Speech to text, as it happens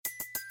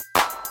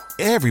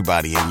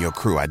Everybody in your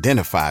crew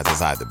identifies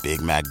as either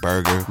Big Mac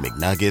Burger,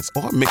 McNuggets,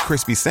 or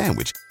McCrispy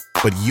Sandwich.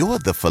 But you're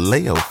the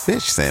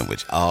Filet-O-Fish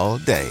Sandwich all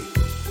day.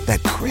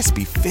 That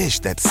crispy fish,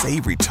 that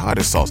savory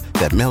tartar sauce,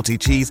 that melty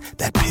cheese,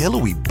 that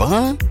pillowy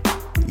bun.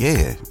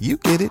 Yeah, you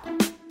get it.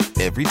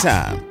 Every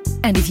time.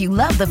 And if you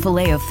love the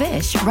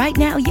Filet-O-Fish, right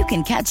now you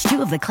can catch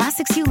two of the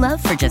classics you love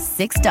for just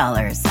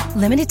 $6.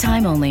 Limited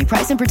time only.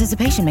 Price and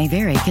participation may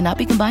vary. Cannot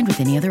be combined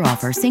with any other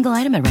offer. Single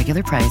item at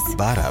regular price.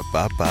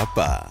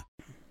 Ba-da-ba-ba-ba.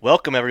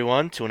 Welcome,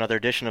 everyone, to another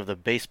edition of the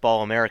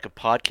Baseball America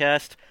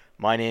podcast.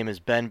 My name is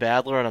Ben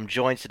Badler, and I'm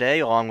joined today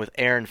along with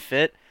Aaron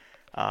Fitt.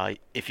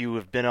 If you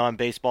have been on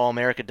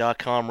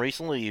BaseballAmerica.com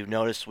recently, you've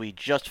noticed we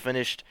just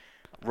finished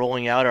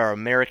rolling out our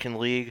American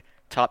League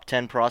top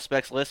 10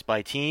 prospects list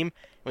by team.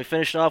 We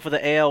finished off with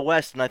the AL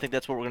West, and I think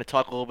that's what we're going to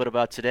talk a little bit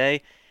about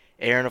today.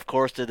 Aaron, of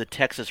course, did the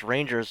Texas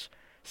Rangers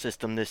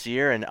system this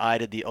year, and I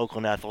did the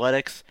Oakland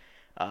Athletics.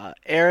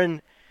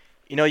 Aaron,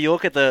 you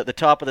look at the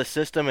top of the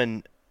system,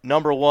 and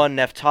number one,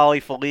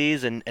 Neftali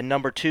Feliz, and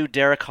number two,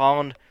 Derek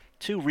Holland,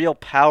 two real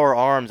power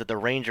arms that the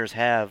Rangers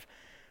have.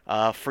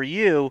 For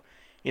you,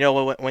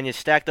 when you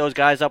stack those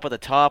guys up at the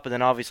top, and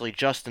then obviously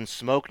Justin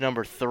Smoke,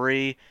 number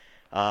three,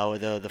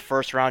 with the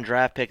first-round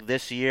draft pick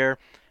this year,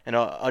 and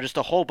just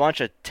a whole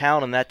bunch of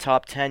talent in that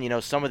top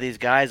 10. Some of these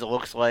guys, it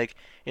looks like,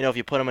 if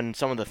you put them in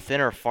some of the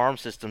thinner farm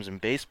systems in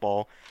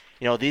baseball,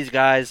 these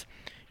guys,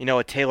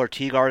 a Taylor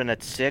Teagarden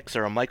at 6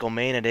 or a Michael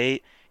Maine at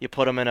 8, you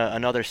put them in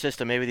another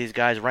system, maybe these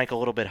guys rank a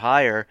little bit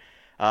higher.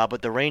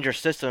 But the Ranger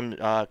system,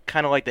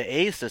 kind of like the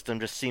A's system,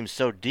 just seems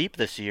so deep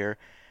this year.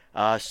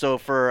 So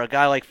for a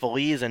guy like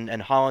Feliz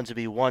and Holland to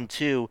be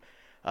 1-2,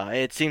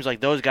 it seems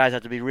like those guys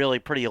have to be really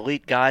pretty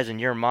elite guys in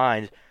your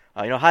mind.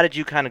 How did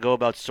you kind of go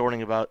about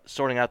sorting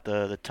out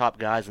the top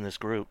guys in this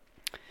group?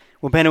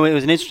 Well, Ben, it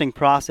was an interesting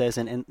process,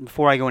 and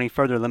before I go any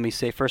further, let me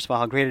say, first of all,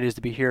 how great it is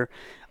to be here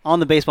on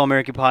the Baseball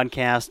America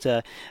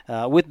podcast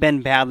with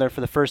Ben Badler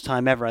for the first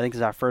time ever. I think this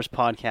is our first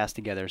podcast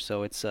together,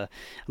 so I'm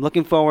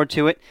looking forward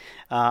to it.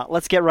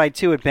 Let's get right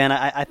to it, Ben.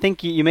 I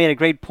think you made a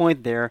great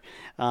point there.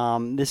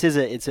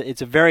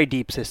 It's a very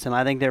deep system.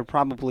 I think there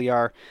probably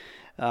are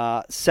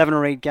 7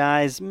 or 8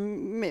 guys,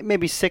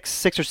 maybe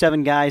six or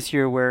 7 guys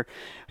here where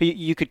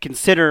you could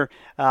consider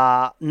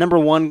number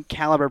one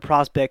caliber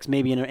prospects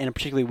maybe in a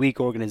particularly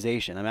weak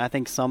organization. I mean, I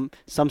think some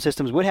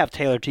systems would have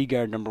Taylor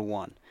Teagarden number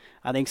one.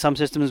 I think some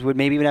systems would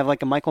maybe even have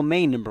like a Michael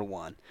Maine number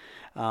one.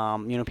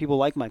 People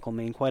like Michael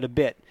Maine quite a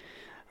bit.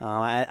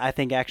 I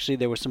think actually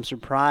there was some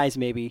surprise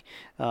maybe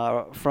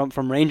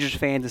from Rangers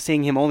fans of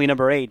seeing him only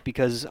number 8,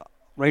 because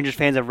Rangers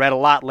fans have read a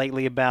lot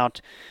lately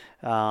about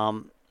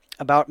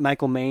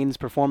Michael Maine's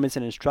performance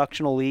in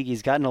instructional league.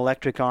 He's got an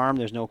electric arm,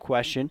 there's no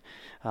question.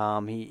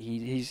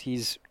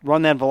 He's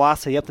run that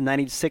velocity up to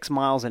 96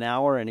 miles an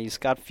hour, and he's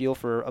got feel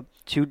for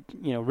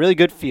really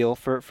good feel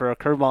for a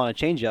curveball and a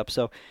changeup.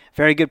 So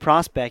very good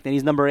prospect, and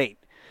he's number 8.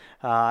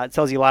 It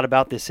tells you a lot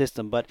about this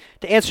system. But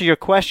to answer your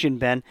question,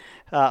 Ben,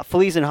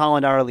 Feliz and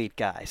Holland are elite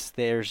guys.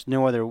 There's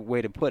no other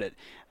way to put it.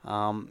 I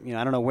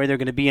don't know where they're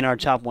going to be in our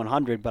top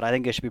 100, but I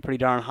think they should be pretty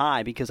darn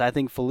high, because I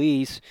think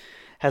Feliz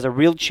has a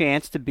real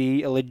chance to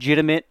be a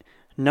legitimate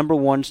number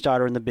one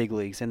starter in the big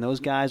leagues, and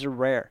those guys are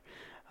rare.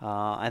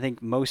 I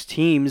think most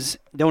teams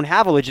don't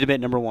have a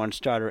legitimate number one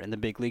starter in the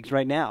big leagues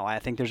right now. I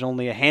think there's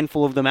only a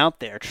handful of them out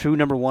there, true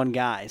number one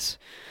guys.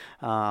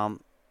 And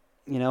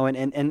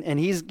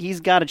he's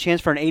got a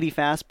chance for an 80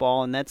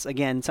 fastball, and that's,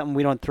 again, something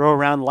we don't throw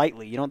around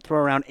lightly. You don't throw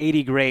around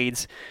 80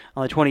 grades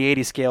on the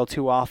 20-80 scale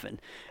too often.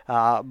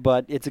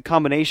 But it's a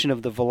combination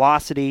of the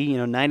velocity,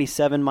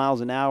 97 miles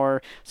an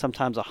hour,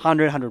 sometimes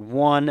 100,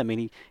 101. I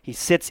mean, he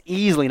sits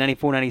easily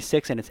 94,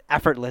 96, and it's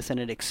effortless, and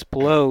it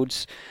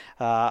explodes.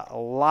 A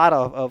lot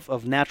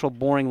of natural,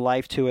 boring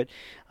life to it.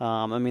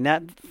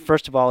 That,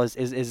 first of all,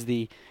 is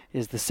the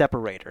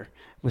separator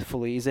with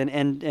Feliz,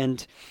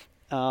 and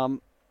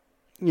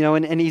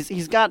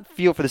he's got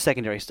feel for the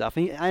secondary stuff.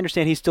 And I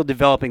understand he's still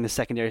developing the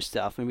secondary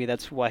stuff. Maybe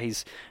that's why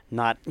he's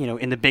not,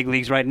 in the big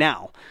leagues right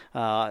now.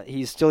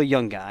 He's still a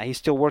young guy. He's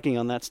still working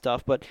on that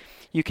stuff. But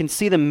you can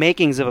see the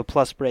makings of a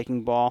plus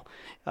breaking ball,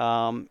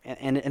 and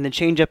the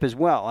changeup as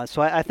well.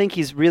 So I think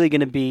he's really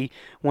going to be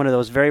one of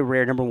those very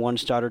rare number one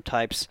starter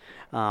types.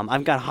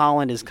 I've got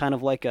Holland as kind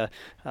of like a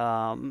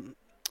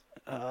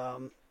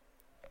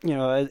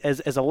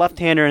as a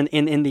left-hander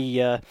in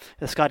the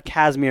Scott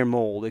Kazmir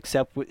mold,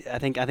 except I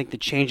think the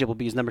changeup will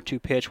be his number 2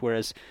 pitch,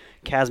 whereas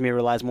Kazmir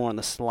relies more on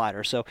the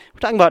slider. So we're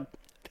talking about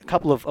a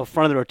couple of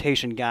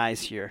front-of-the-rotation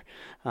guys here.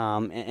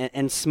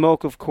 And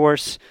Smoke, of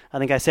course, I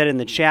think I said it in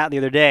the chat the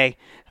other day,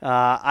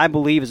 I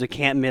believe is a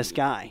can't-miss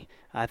guy.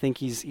 I think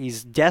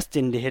he's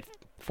destined to hit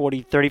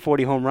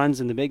 30-40 home runs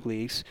in the big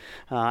leagues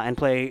and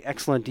play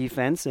excellent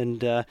defense,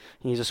 and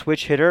he's a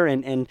switch hitter,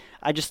 and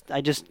I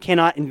just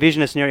cannot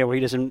envision a scenario where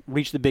he doesn't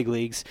reach the big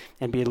leagues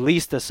and be at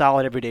least a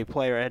solid everyday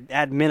player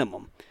at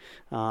minimum.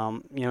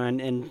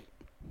 And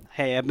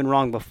hey, I've been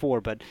wrong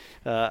before, but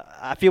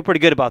I feel pretty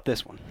good about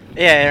this one.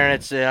 Yeah, Aaron,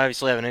 it's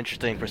obviously have an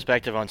interesting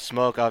perspective on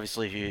Smoke.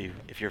 Obviously,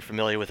 if you're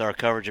familiar with our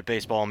coverage of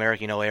Baseball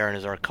America, you know Aaron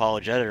is our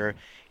college editor.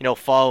 You know,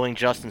 following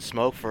Justin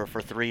Smoke for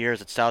 3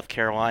 years at South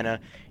Carolina,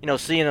 you know,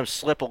 seeing him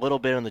slip a little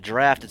bit in the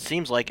draft, it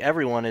seems like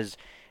everyone is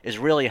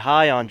really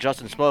high on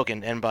Justin Smoke,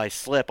 and by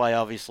slip, I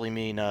obviously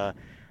mean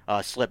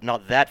slip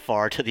not that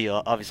far to the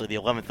obviously the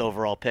 11th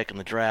overall pick in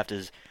the draft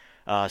is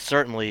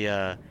certainly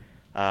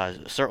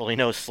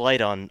no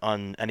slight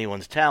on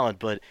anyone's talent,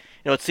 but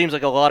you know it seems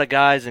like a lot of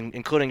guys,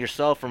 including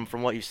yourself,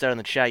 from what you said in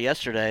the chat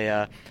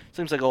yesterday, it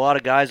seems like a lot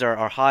of guys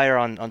are higher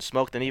on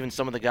Smoke than even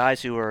some of the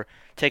guys who are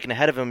taken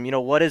ahead of him. You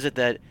know, what is it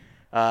that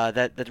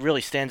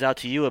really stands out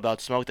to you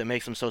about Smoke that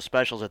makes him so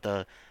special? Is it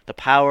the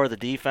power, the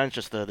defense,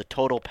 just the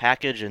total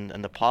package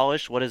and the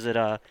polish? What is it?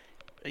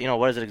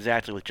 What is it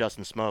exactly with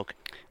Justin Smoke?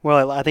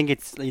 Well, I think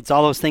it's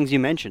all those things you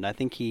mentioned. I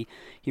think he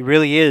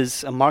really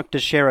is a Mark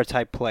Teixeira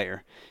type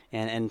player.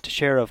 And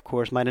Teixeira, of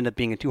course, might end up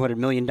being a $200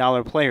 million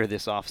player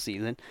this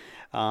offseason.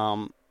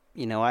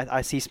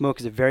 I see Smoke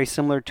as a very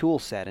similar tool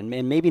set, and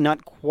maybe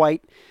not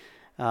quite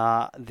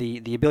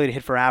the ability to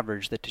hit for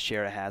average that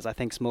Teixeira has. I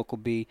think Smoke will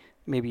be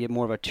maybe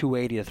more of a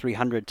 280 to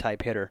 300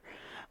 type hitter.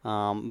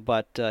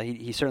 But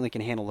he certainly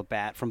can handle the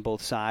bat from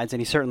both sides,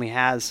 and he certainly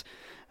has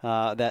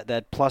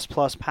that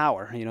plus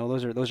power. You know,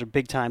 those are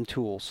big time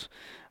tools.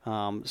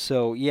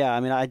 So yeah, I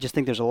mean, I just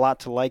think there's a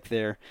lot to like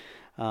there.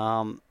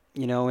 And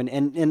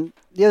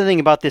the other thing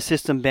about this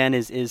system, Ben,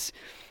 is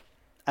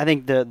I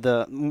think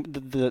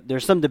the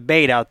there's some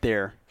debate out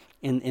there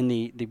in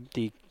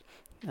the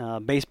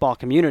baseball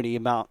community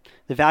about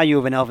the value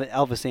of an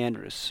Elvis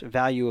Andrus,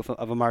 value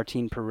of a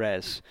Martin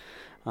Perez.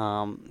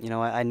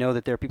 I know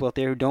that there are people out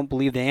there who don't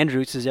believe that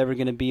Andrus is ever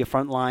going to be a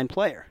frontline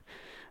player.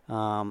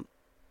 I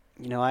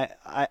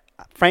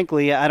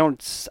frankly I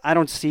don't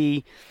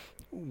see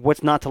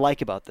what's not to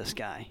like about this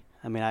guy.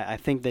 I mean, I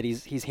think that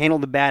he's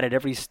handled the bat at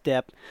every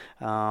step.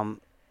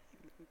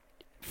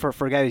 For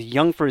a guy who's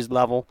young for his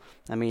level,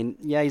 I mean,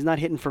 yeah, he's not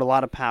hitting for a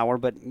lot of power,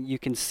 but you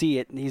can see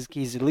it.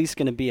 He's at least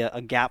going to be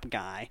a gap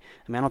guy.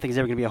 I mean, I don't think he's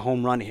ever going to be a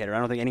home run hitter. I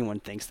don't think anyone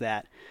thinks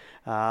that.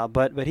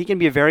 But he can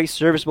be a very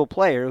serviceable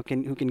player who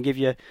can give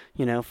you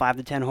 5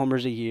 to 10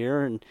 homers a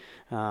year and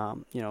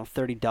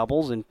 30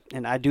 doubles, and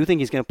I do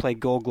think he's going to play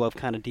Gold Glove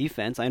kind of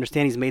defense. I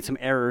understand he's made some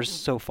errors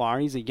so far.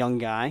 He's a young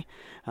guy.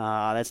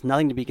 That's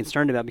nothing to be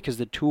concerned about because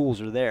the tools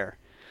are there.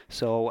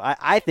 So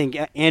I think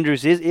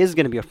Andrus is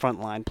going to be a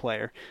frontline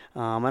player.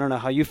 I don't know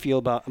how you feel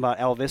about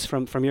Elvis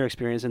from your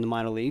experience in the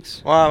minor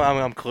leagues. Well,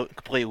 I'm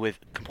completely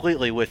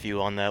with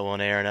you on that one,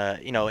 Aaron.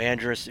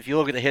 Andrus, if you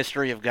look at the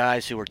history of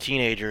guys who were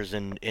teenagers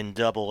in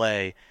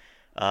Double-A,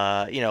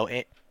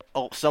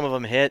 some of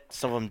them hit,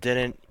 some of them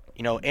didn't.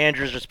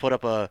 Andrus just put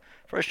up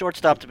for a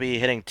shortstop to be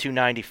hitting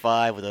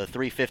 .295 with a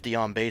 .350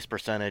 on base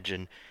percentage,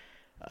 and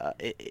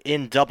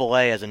in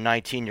Double-A as a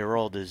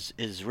 19-year-old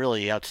is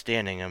really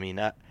outstanding. I mean,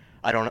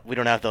 I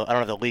don't have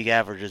the league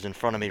averages in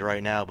front of me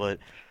right now, but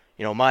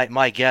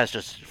my guess,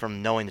 just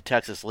from knowing the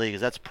Texas League,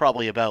 is that's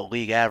probably about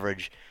league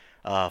average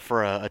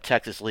for a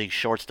Texas League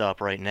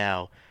shortstop right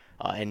now,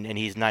 and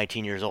he's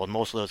 19 years old.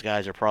 Most of those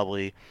guys are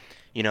probably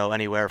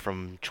anywhere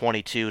from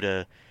 22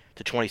 to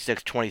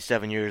 26,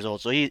 27 years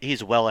old. So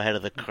he's well ahead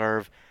of the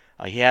curve.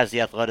 He has the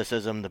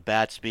athleticism, the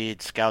bat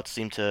speed. Scouts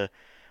seem to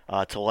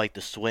like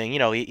the swing.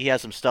 He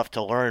has some stuff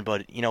to learn,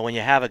 but when you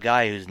have a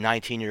guy who's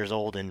 19 years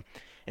old and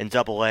in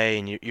Double-A,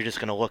 and you're just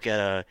going to look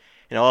at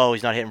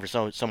he's not hitting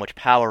for so much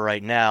power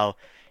right now.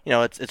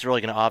 It's really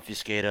going to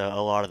obfuscate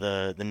a lot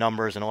of the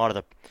numbers and a lot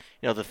of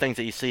the the things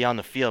that you see on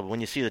the field. But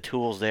when you see the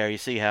tools there, you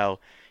see how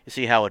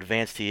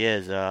advanced he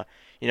is.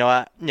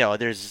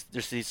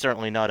 He's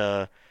certainly not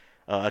a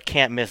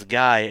can't miss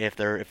guy if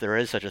there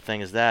is such a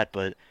thing as that.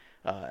 But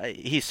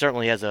he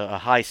certainly has a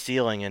high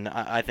ceiling, and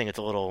I think it's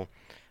a little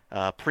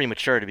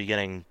premature to be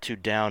getting too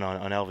down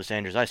on Elvis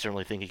Andrus. I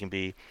certainly think he can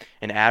be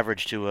an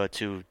average to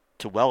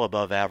well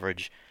above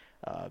average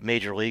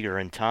major leaguer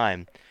in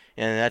time.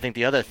 And I think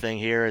the other thing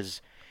here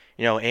is,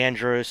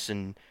 Andrus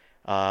and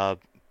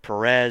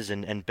Perez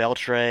and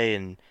Beltre,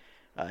 and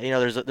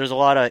there's a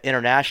lot of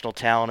international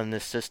talent in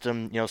this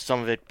system.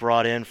 Some of it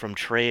brought in from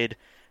trade,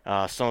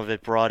 some of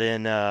it brought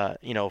in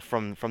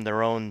from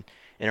their own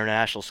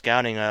international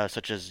scouting,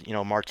 such as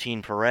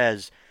Martin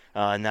Perez.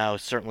 Now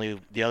certainly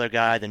the other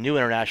guy, the new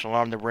international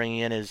arm they're bringing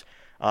in is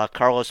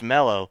Carlos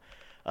Melo.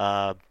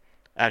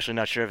 Actually,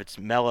 not sure if it's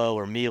Melo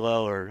or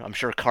Milo, or I'm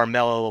sure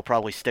Carmelo will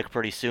probably stick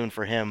pretty soon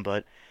for him.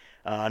 But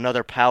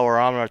another power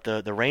arm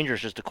that the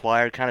Rangers just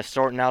acquired, kind of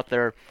sorting out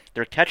their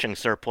catching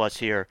surplus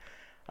here.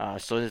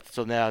 So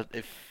now,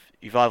 if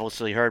you've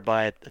obviously heard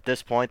at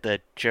this point that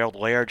Gerald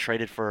Laird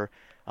traded for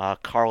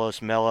Carlos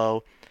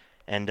Melo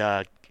and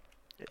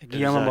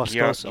Guillermo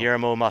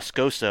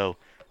Moscoso.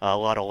 A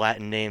lot of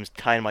Latin names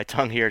tying my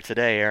tongue here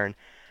today, Aaron.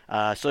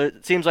 So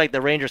it seems like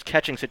the Rangers'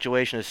 catching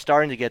situation is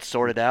starting to get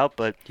sorted out,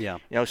 but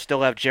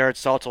still have Jared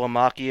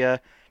Saltalamacchia,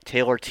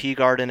 Taylor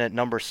Teagarden at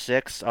number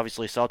 6.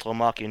 Obviously,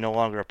 Saltalamacchia no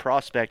longer a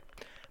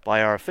prospect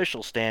by our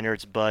official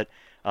standards, but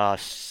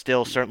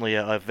still certainly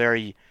a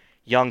very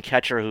young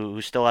catcher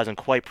who still hasn't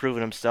quite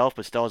proven himself,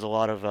 but still has a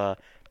lot of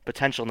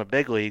potential in the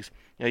big leagues.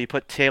 You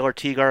put Taylor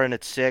Teagarden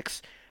at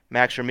 6,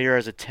 Max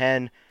Ramirez at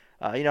 10.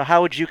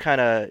 How would you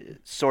kind of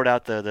sort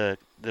out the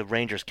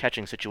Rangers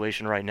catching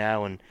situation right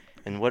now,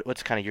 and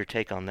what's kind of your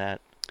take on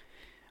that?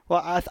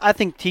 Well, I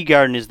think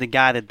Teagarden is the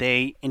guy that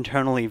they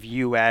internally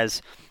view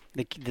as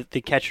the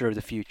catcher of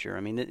the future. I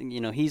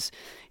mean,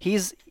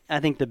 he's I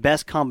think the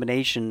best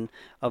combination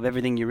of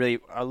everything you really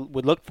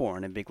would look for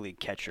in a big league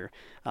catcher,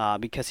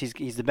 because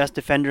he's the best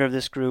defender of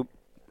this group.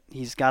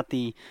 He's got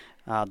the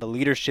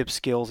leadership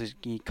skills.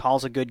 He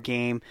calls a good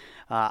game.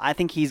 I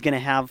think he's going to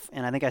have,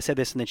 and I think I said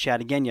this in the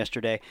chat again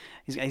yesterday,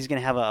 he's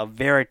going to have a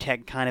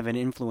Varitek kind of an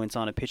influence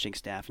on a pitching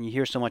staff. And you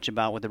hear so much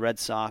about with the Red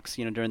Sox,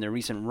 during their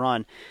recent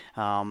run,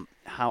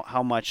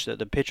 how much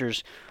the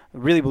pitchers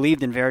really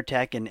believed in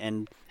Varitek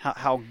and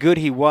how good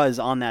he was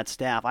on that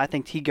staff. I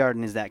think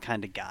Teagarden is that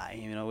kind of guy.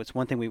 It's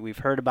one thing we've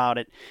heard about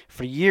it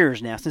for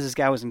years now, since this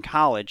guy was in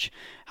college,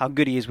 how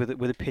good he is with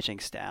a pitching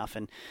staff.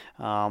 And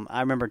I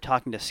remember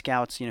talking to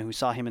scouts, who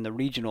saw him in the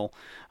regional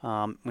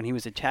when he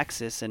was at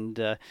Texas,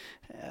 and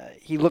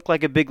he looked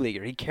like a big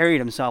leaguer. He carried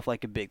himself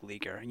like a big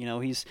leaguer.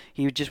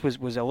 He just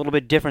was a little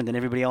bit different than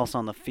everybody else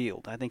on the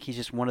field. I think he's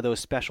just one of those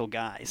special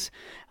guys.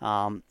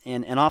 And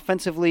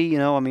offensively,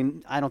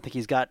 I don't think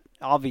he's got,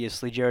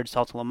 obviously, Jared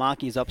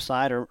Saltalamacchi's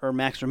upside or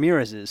Max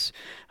Ramirez's,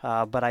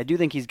 but I do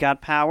think he's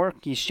got power.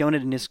 He's shown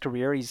it in his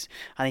career. I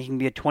think he can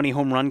be a 20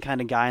 home run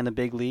kind of guy in the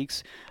big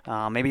leagues.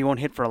 Maybe he won't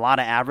hit for a lot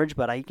of average,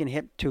 but he can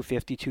hit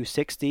 250,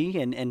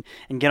 260 and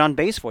get on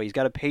base for you. He's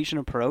got a patient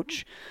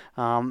approach.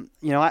 So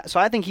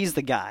I think he's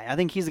the guy. I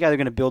think he's the guy they're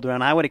going to build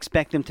around. I would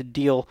expect them to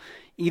deal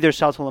either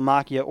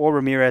Saltalamacchia or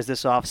Ramirez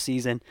this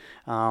offseason.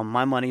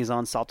 My money is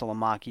on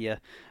Saltalamacchia.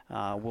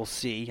 We'll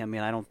see. I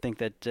mean, I don't think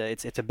that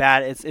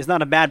it's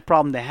not a bad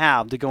problem to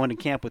have, to go into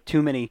camp with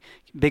too many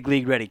big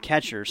league ready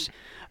catchers.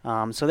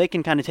 So they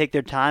can kind of take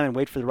their time and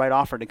wait for the right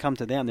offer to come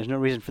to them. There's no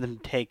reason for them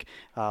to take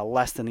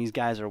less than these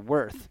guys are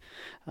worth.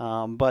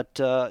 But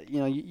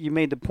you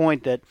made the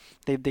point that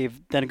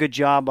they've done a good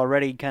job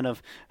already, kind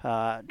of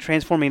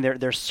transforming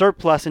their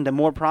surplus into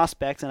more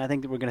prospects, and I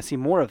think that we're going to see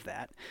more of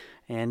that.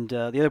 And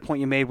the other point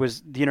you made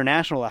was the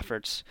international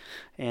efforts,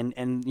 and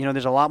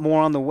there's a lot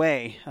more on the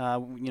way.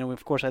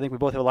 Of course, I think we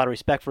both have a lot of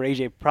respect for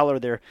AJ Preller,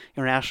 their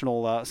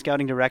international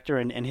scouting director,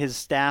 and his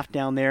staff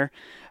down there.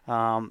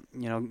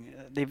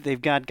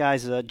 They've got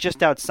guys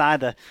just outside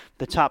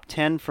the top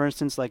 10, for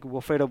instance, like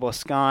Wilfredo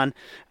Boscan,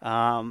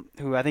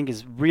 who I think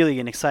is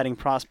really an exciting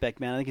prospect,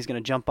 man. I think he's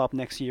going to jump up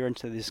next year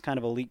into this kind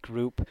of elite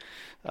group.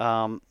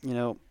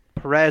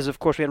 Perez, of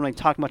course, we haven't really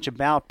talked much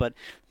about, but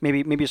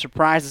maybe a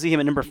surprise to see him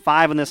at number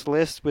 5 on this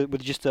list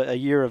with just a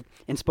year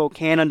in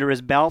Spokane under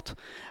his belt.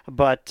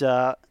 But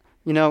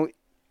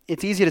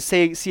it's easy to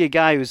see a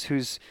guy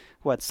who's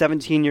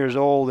 17 years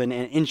old and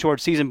in short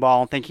season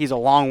ball and think he's a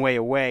long way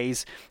away.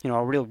 He's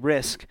a real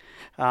risk.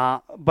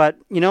 But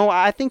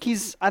I think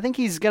he's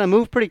going to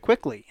move pretty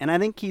quickly, and I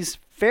think he's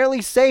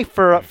fairly safe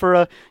for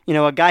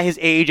a guy his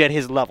age at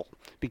his level,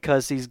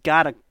 because he's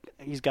got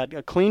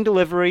a clean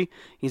delivery.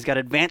 He's got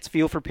advanced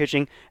feel for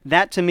pitching.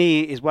 That, to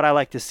me, is what I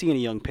like to see in a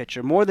young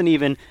pitcher, more than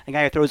even a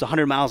guy who throws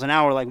 100 miles an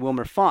hour like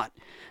Wilmer Font.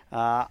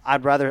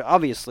 I'd rather,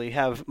 obviously,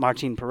 have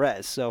Martin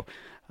Perez. So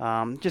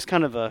just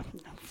kind of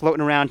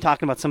floating around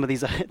talking about some of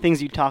these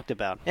things you talked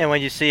about. And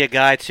when you see a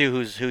guy, too,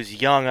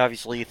 who's young,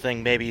 obviously you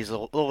think maybe he's a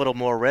little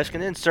more risk.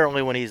 And then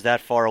certainly when he's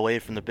that far away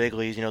from the big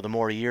leagues, the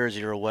more years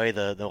you're away,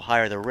 the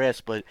higher the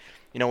risk. But,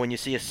 when you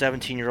see a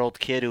 17-year-old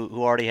kid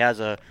who already has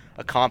a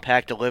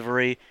compact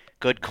delivery,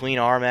 good clean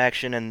arm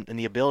action, and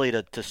the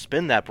ability to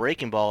spin that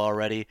breaking ball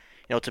already,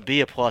 to be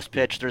a plus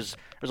pitch, there's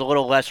a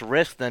little less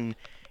risk than,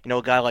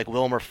 a guy like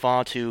Wilmer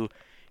Font who,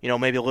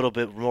 maybe a little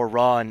bit more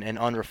raw and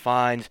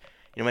unrefined,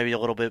 maybe a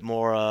little bit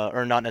more,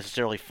 or not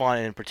necessarily fun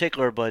in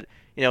particular, but,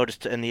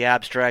 just in the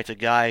abstract, a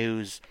guy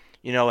who's,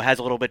 has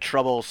a little bit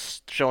trouble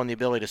showing the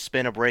ability to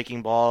spin a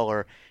breaking ball,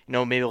 or,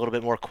 maybe a little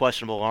bit more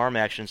questionable arm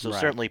action. So Right.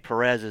 Certainly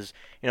Perez is,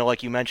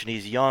 like you mentioned,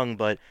 he's young,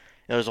 but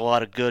there's a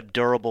lot of good,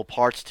 durable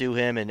parts to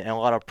him, and a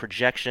lot of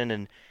projection,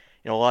 and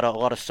a lot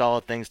of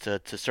solid things to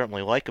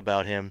certainly like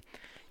about him.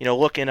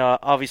 Looking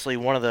obviously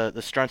one of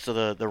the strengths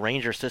of the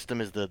Ranger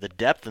system is the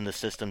depth in the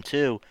system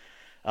too.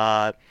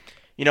 In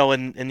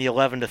the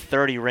 11 to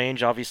 30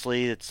 range,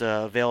 obviously it's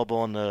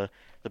available in the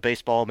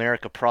Baseball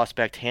America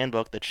Prospect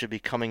Handbook that should be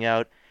coming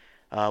out.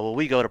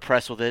 We go to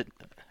press with it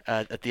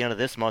at the end of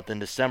this month in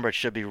December. It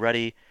should be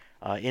ready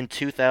in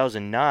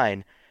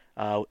 2009.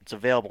 It's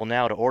available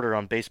now to order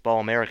on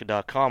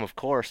baseballamerica.com, of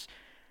course.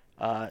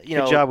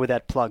 Good job with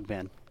that plug,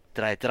 Ben.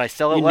 Did I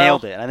sell it You well?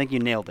 nailed it. I think you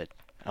nailed it.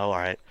 Oh, all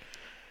right.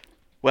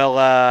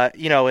 Well,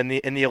 in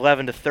the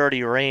 11 to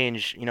 30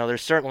 range,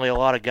 there's certainly a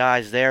lot of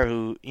guys there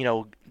who,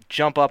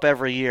 jump up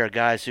every year.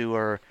 Guys who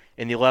are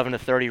in the 11 to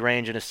 30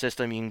 range in a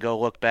system. You can go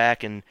look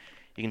back and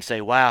you can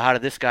say, wow, how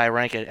did this guy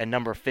rank at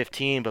number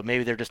 15? But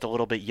maybe they're just a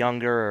little bit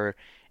younger, or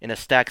in a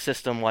stacked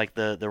system like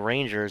the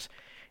Rangers.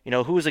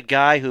 Who's a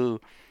guy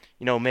who,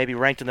 maybe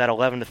ranked in that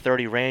 11 to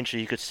 30 range, so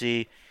you could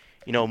see,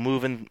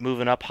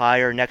 moving up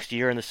higher next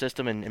year in the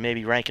system and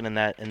maybe ranking in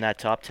that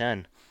top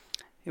 10.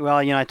 Well,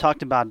 I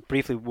talked about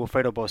briefly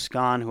Wilfredo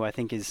Boscan, who I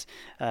think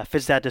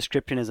fits that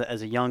description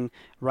as a young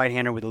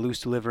right-hander with a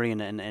loose delivery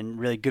and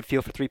really good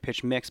feel for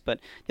three-pitch mix. But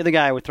the other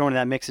guy I would throw into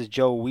that mix is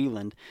Joe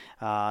Wieland,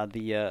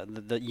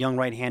 the young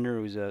right-hander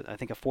who's I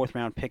think a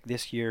fourth-round pick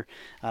this year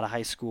out of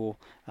high school.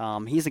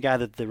 He's the guy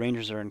that the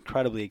Rangers are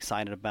incredibly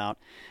excited about.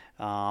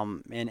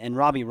 And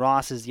Robbie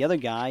Ross is the other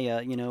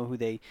guy, who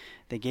they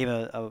gave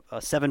a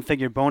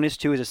seven-figure bonus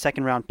to as a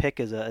second-round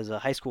pick as a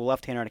high school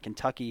left-hander out of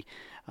Kentucky.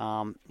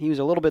 He was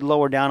a little bit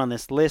lower down on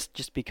this list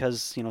just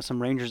because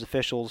some Rangers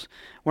officials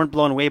weren't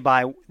blown away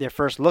by their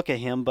first look at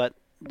him, but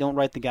don't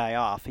write the guy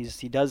off. He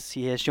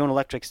has shown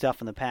electric stuff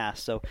in the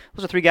past. So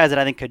those are three guys that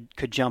I think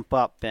could jump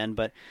up, Ben.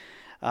 But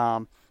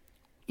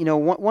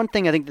one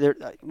thing I think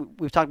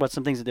we've talked about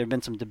some things that there have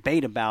been some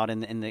debate about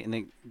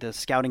in the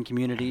scouting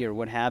community or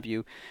what have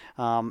you.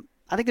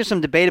 I think there's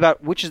some debate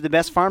about which is the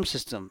best farm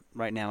system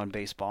right now in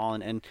baseball,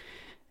 and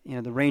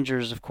the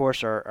Rangers, of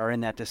course, are in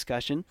that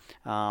discussion.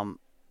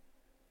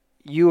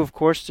 You, of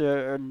course,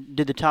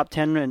 did the top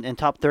 10 and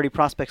top 30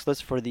 prospects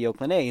list for the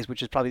Oakland A's,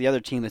 which is probably the other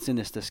team that's in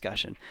this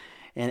discussion.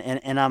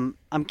 And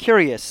I'm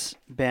curious,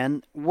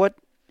 Ben, what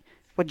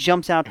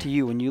jumps out to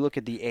you when you look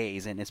at the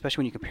A's, and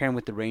especially when you compare them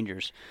with the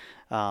Rangers?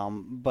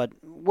 But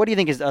what do you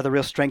think are the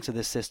real strengths of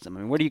this system?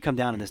 I mean, where do you come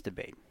down in this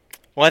debate?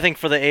 Well, I think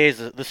for the A's,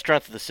 the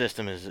strength of the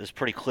system is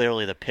pretty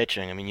clearly the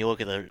pitching. I mean, you look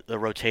at the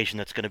rotation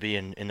that's going to be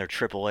in their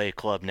AAA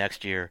club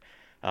next year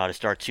to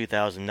start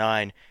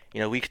 2009.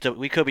 We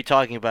could be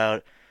talking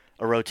about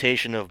a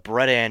rotation of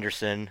Brett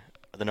Anderson,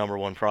 the number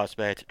 1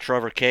 prospect,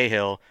 Trevor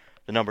Cahill,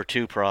 the number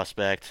 2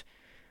 prospect,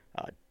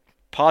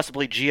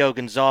 possibly Gio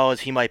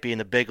Gonzalez. He might be in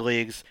the big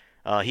leagues.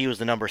 He was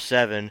the number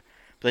 7.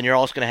 But then you're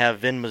also going to have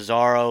Vin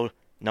Mazzaro,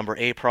 number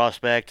 8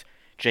 prospect,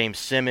 James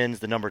Simmons,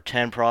 the number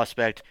 10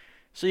 prospect.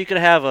 So you could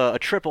have a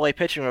AAA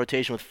pitching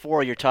rotation with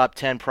 4 of your top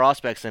 10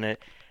 prospects in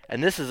it.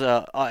 And this is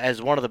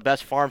as one of the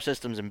best farm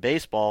systems in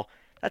baseball.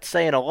 That's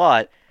saying a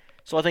lot.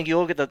 So I think you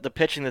look at the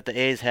pitching that the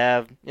A's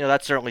have,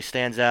 that certainly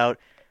stands out.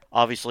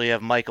 Obviously, you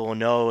have Michael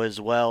Ono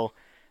as well,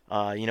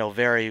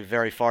 very,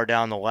 very far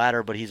down the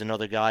ladder, but he's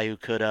another guy who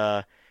could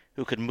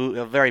move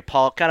a very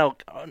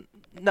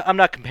I'm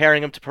not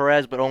comparing him to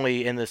Perez, but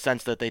only in the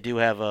sense that they do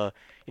have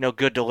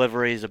good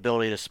deliveries,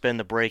 ability to spin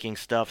the breaking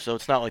stuff. So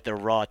it's not like they're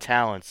raw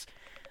talents.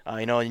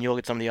 And you look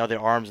at some of the other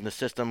arms in the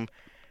system,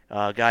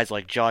 guys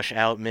like Josh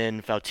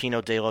Outman,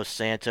 Faustino De Los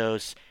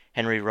Santos,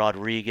 Henry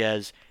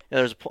Rodriguez.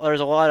 There's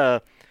a lot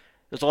of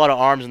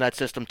arms in that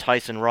system.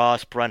 Tyson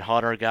Ross, Brent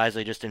Hunter, guys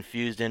they just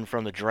infused in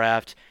from the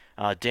draft.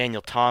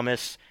 Daniel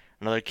Thomas,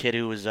 another kid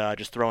who was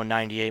just throwing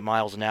 98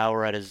 miles an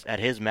hour at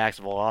his max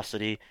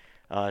velocity.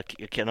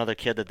 Another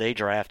kid that they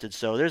drafted.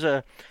 So there's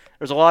a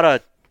lot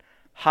of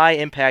high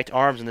impact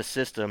arms in the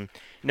system.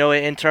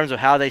 In terms of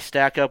how they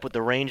stack up with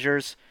the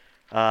Rangers,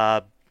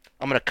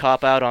 I'm gonna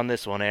cop out on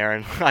this one,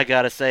 Aaron. I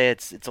gotta say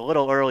it's a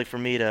little early for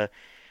me to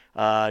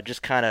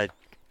just kind of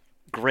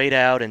grade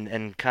out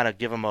and kind of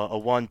give them a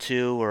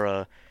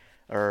 1-2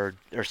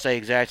 or say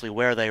exactly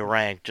where they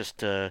rank, just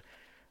to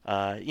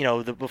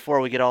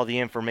before we get all the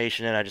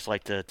information in. I just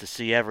like to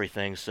see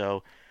everything.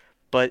 So,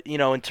 but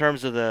in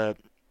terms of the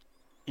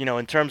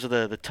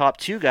top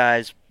 2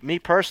 guys, me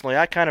personally,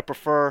 I kind of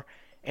prefer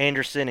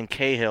Anderson and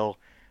Cahill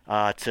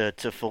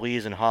to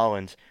Feliz and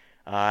Holland.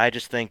 I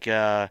just think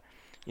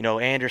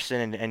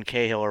Anderson and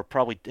Cahill are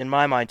probably, in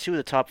my mind, 2 of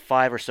the top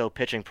 5 or so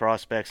pitching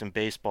prospects in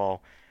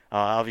baseball.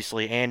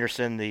 Obviously,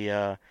 Anderson,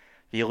 the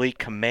elite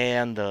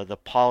command, the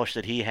polish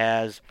that he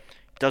has,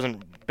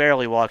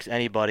 barely walks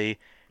anybody,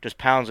 just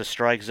pounds the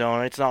strike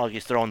zone. It's not like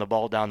he's throwing the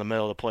ball down the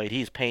middle of the plate.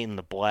 He's painting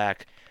the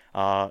black,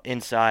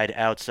 inside,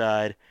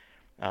 outside.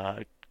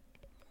 And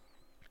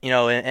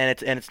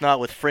it's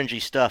not with fringy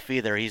stuff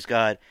either. He's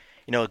got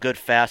a good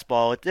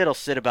fastball. It'll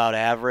sit about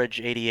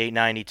average, 88,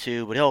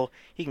 92, but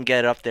he can get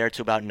it up there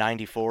to about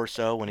 94 or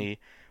so when he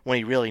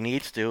really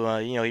needs to.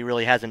 He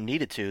really hasn't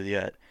needed to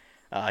yet.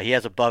 He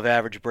has above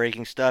average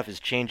breaking stuff.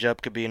 His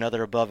changeup could be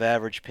another above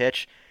average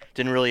pitch.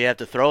 Didn't really have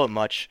to throw it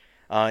much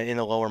in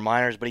the lower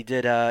minors, but he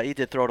did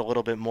throw it a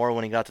little bit more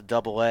when he got to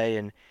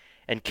Double-A.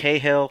 And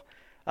Cahill,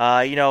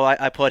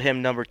 I put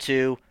him number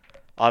 2.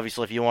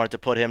 Obviously, if you wanted to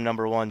put him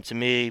number 1, to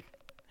me,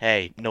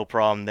 hey, no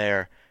problem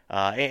there.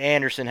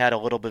 Anderson had a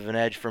little bit of an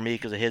edge for me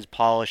because of his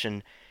polish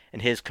and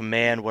his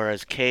command,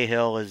 whereas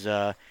Cahill is,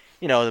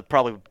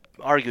 probably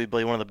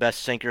arguably one of the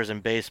best sinkers in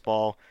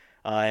baseball.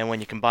 And when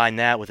you combine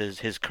that with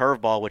his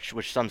curveball,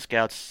 which some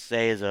scouts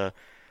say is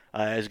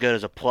as good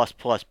as a plus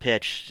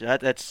pitch,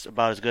 that's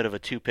about as good of a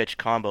 2-pitch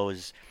combo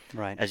as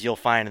you'll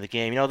find in the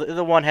game.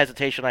 The one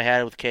hesitation I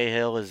had with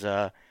Cahill is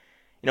a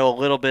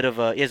little bit of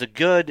it's a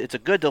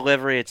good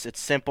delivery. It's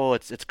simple.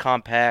 It's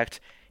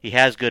compact. He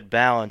has good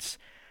balance.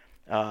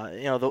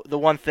 The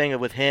one thing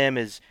with him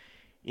is,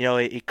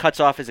 he cuts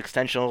off his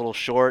extension a little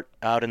short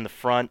out in the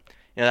front.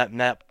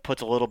 That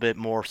puts a little bit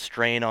more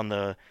strain on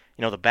the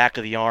the back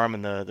of the arm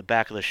and the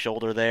back of the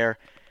shoulder there.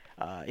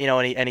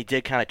 And he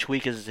did kind of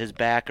tweak his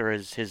back or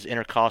his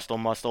intercostal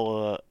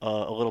muscle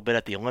a little bit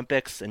at the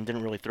Olympics and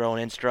didn't really throw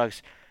in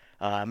instructs.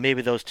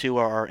 Maybe those two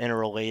are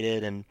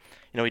interrelated, and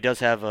he does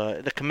have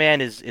the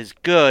command is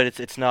good.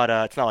 It's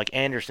not like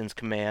Anderson's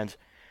command.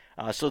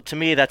 So to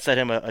me, that set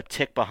him a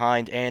tick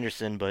behind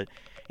Anderson. But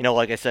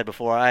like I said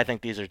before, I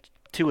think these are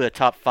two of the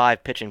top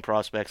 5 pitching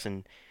prospects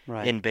in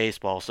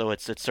baseball. So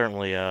it's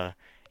certainly I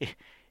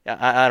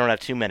don't have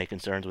too many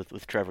concerns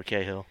with Trevor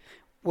Cahill.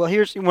 Well,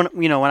 here's when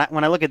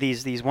I look at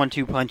these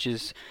 1-2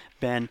 punches,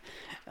 Ben.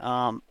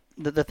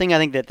 The thing I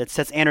think that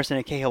sets Anderson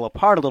and Cahill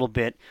apart a little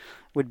bit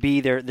would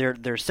be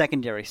their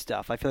secondary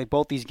stuff. I feel like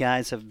both these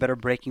guys have better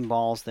breaking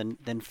balls than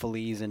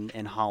Feliz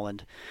and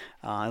Holland,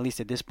 at least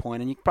at this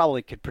point. And you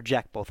probably could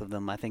project both of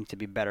them, I think, to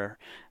be better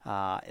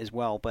as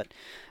well. But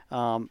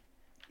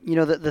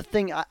the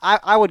thing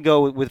I would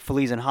go with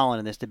Feliz and Holland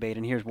in this debate,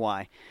 and here's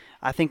why.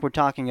 I think we're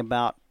talking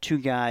about two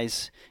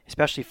guys,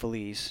 especially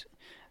Feliz,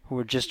 who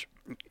are just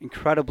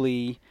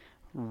incredibly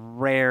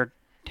rare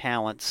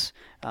talents,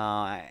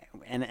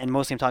 and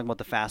mostly I'm talking about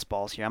the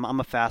fastballs here. I'm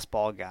a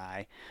fastball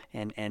guy,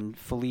 and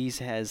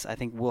Feliz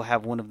will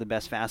have one of the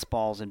best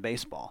fastballs in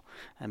baseball.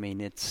 I mean,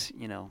 it's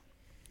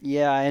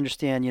yeah, I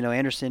understand.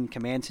 Anderson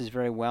commands his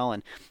very well,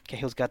 and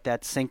Cahill's got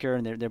that sinker,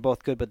 and they're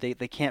both good, but they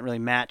can't really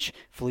match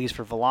Feliz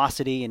for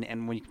velocity.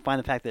 And when you find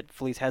the fact that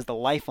Feliz has the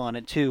life on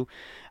it too,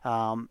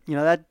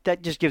 that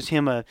just gives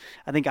him I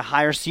think a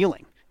higher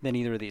ceiling than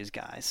either of these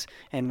guys.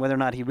 And whether or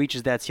not he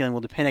reaches that ceiling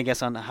will depend, I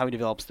guess, on how he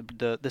develops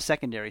the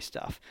secondary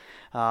stuff.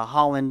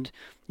 Holland,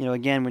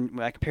 again, when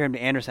I compare him to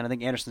Anderson, I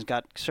think Anderson's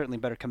got certainly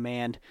better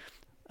command.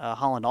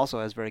 Holland also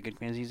has very good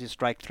command. He's a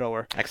strike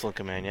thrower. Excellent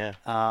command, yeah.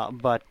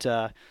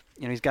 But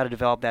he's got to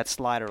develop that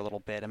slider a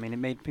little bit. I mean,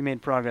 he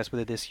made progress with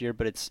it this year,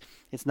 but it's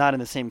not in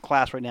the same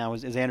class right now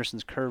as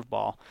Anderson's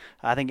curveball.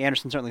 I think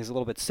Anderson certainly is a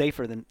little bit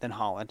safer than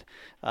Holland.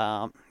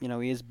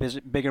 He is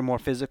bigger, more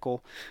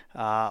physical,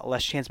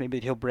 less chance maybe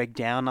that he'll break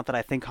down. Not that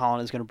I think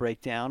Holland is going to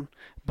break down,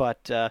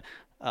 but I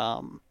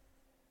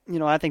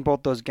think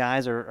both those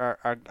guys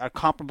are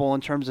comparable in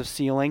terms of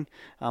ceiling.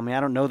 I mean, I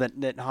don't know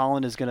that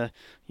Holland is going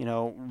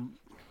to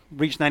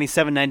reach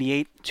 97,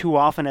 98 too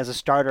often as a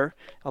starter,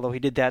 although he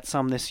did that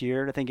some this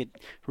year. I think it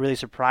really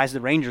surprised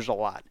the Rangers a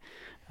lot.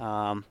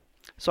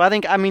 So I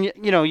think,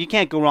 you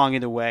can't go wrong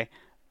either way.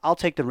 I'll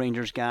take the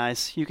Rangers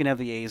guys. You can have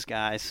the A's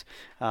guys.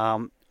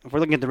 If we're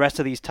looking at the rest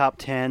of these top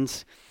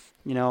 10s,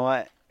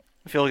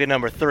 if you look at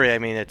number 3, I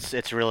mean,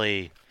 it's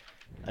really,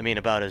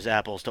 about as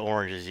apples to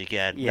oranges as you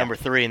get. Yeah. Number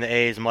 3 in the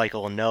A's,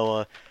 Michael and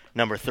Noah.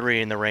 Number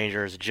 3 in the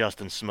Rangers,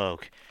 Justin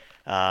Smoak.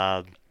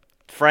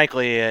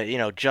 Frankly,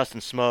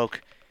 Justin Smoak,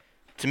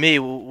 to me,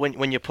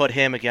 when you put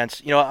him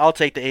against, I'll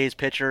take the A's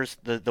pitchers,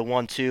 the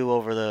 1-2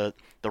 over the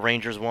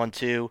Rangers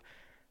 1-2.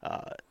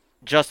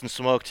 Justin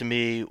Smoak, to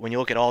me, when you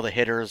look at all the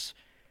hitters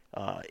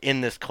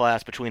in this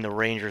class between the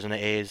Rangers and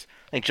the A's,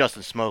 I think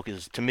Justin Smoak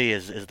is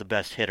the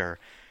best hitter.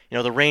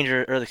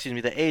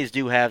 The A's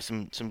do have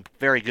some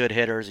very good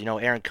hitters.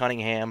 Aaron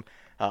Cunningham,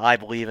 I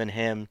believe in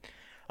him.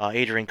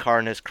 Adrian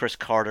Cardenas, Chris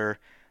Carter.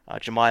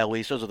 Jemiah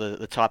Lease, those are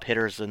the top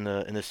hitters in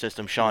the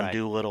system. Sean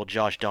Doolittle,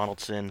 Josh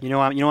Donaldson.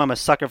 I'm a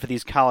sucker for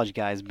these college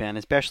guys, Ben,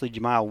 especially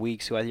Jemiah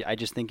Weeks, who I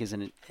just think is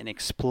an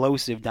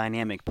explosive,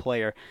 dynamic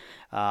player.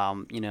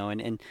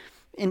 And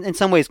in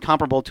some ways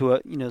comparable to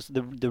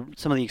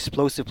some of the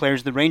explosive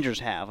players the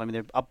Rangers have. I mean,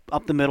 they're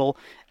up the middle,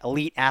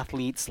 elite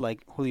athletes like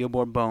Julio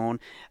Borbon,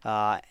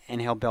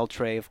 Angel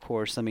Beltre, of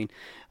course. I mean,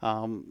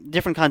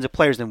 different kinds of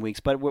players than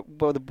Weeks. But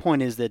the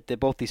point is that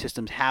both these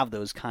systems have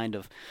those kind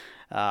of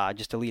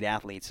just elite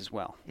athletes as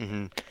well.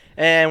 Mm-hmm.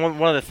 And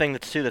one of the things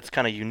that's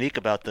kind of unique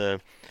about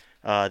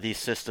these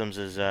systems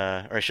is,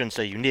 or I shouldn't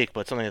say unique,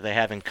 but something that they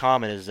have in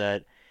common is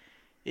that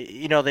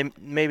they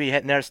maybe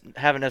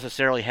haven't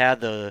necessarily had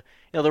the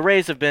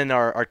Rays have been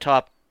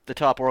the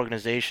top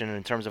organization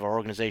in terms of our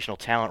organizational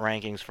talent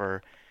rankings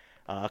for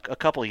a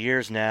couple of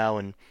years now,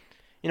 and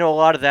a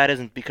lot of that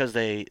isn't because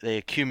they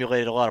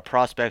accumulated a lot of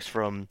prospects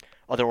from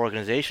other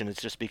organizations.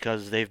 It's just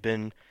because they've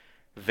been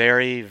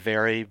very,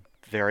 very,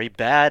 very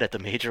bad at the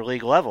major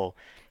league level,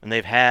 and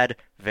they've had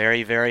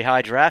very, very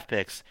high draft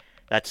picks.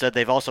 That said,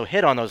 they've also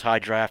hit on those high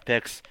draft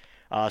picks,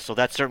 so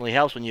that certainly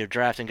helps when you're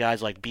drafting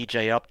guys like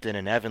B.J. Upton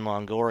and Evan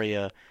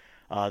Longoria,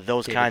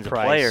 those David kinds Price.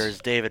 Of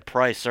players. David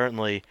Price,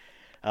 certainly.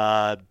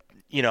 When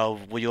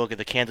you look at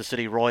the Kansas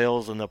City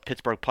Royals and the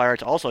Pittsburgh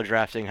Pirates also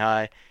drafting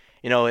high,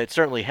 it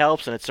certainly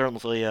helps, and it's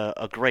certainly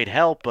a great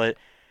help, but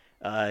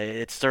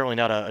it's certainly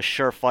not a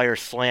surefire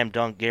slam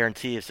dunk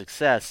guarantee of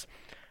success.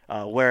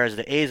 Whereas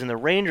the A's and the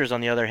Rangers,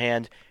 on the other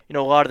hand, a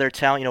lot of their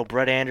talent,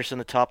 Brett Anderson,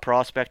 the top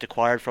prospect,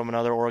 acquired from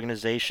another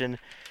organization.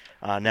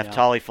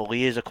 Neftali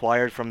Feliz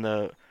acquired from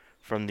the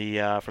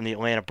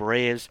Atlanta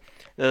Braves.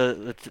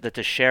 The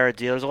Teixeira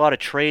deal. There's a lot of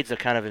trades that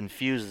kind of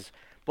infuse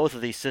both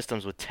of these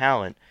systems with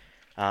talent.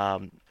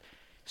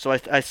 So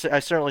I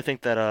certainly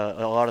think that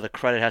a lot of the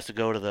credit has to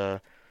go to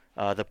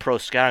the pro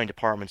scouting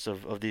departments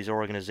of these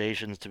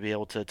organizations to be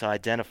able to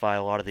identify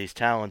a lot of these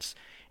talents.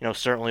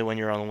 Certainly when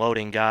you're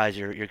unloading guys,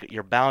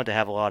 you're bound to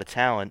have a lot of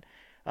talent.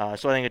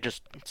 So I think it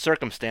just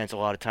circumstance a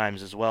lot of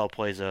times as well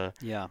plays a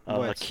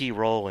key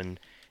role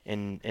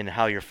in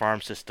how your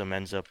farm system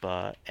ends up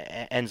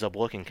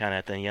looking kind of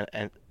at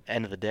the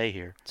end of the day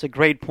here. It's a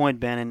great point,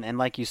 Ben, and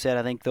like you said,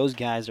 I think those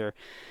guys are.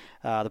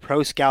 The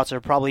pro scouts are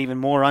probably even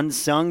more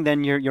unsung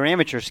than your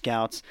amateur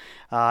scouts.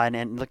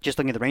 And just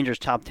looking at the Rangers'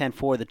 top 10,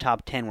 4 of the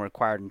top 10 were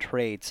acquired in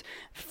trades.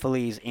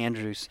 Feliz,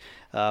 Andrews,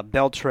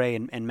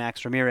 Beltre, and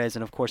Max Ramirez.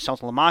 And, of course,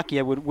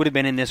 Saltalamacchia would have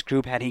been in this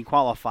group had he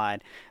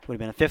qualified. Would have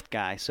been a fifth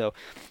guy. So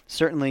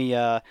certainly,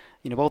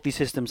 both these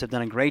systems have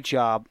done a great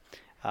job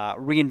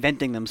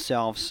reinventing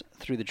themselves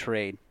through the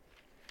trade.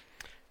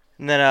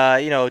 And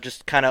then,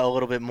 just kind of a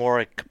little bit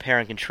more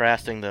comparing,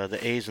 contrasting the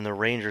A's and the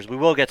Rangers. We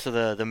will get to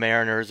the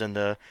Mariners and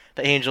the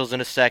Angels in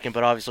a second,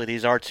 but obviously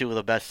these are two of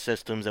the best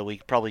systems that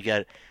we probably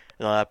get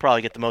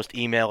the most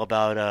email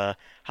about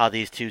how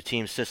these two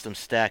team systems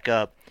stack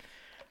up.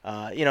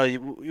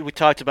 We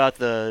talked about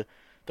the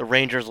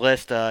Rangers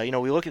list. We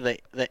look at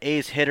the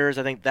A's hitters.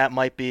 I think that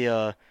might be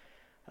the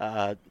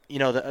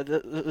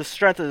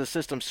strength of the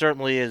system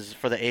certainly is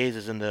for the A's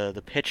is in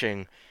the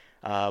pitching.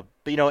 But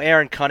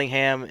Aaron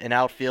Cunningham, an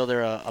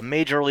outfielder, a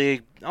major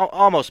league,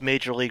 almost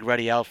major league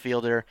ready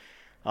outfielder.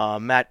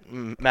 Matt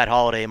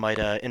Holliday might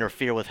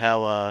interfere with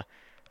how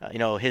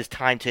his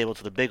timetable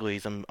to the big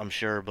leagues. I'm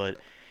sure, but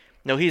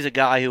he's a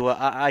guy who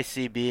I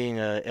see being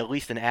at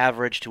least an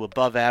average to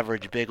above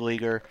average big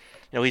leaguer.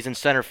 He's in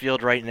center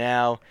field right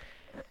now.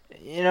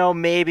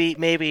 Maybe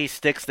he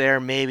sticks there.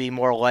 Maybe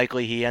more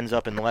likely he ends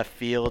up in left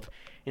field.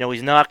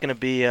 He's not going to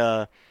be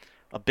a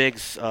big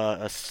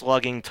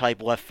slugging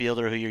type left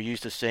fielder who you're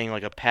used to seeing,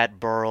 like a Pat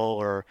Burrell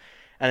or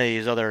any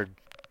of these other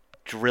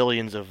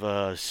trillions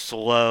of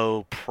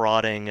slow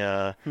prodding,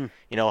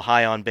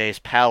 high on base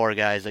power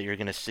guys that you're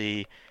going to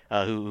see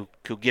who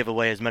give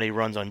away as many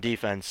runs on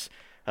defense.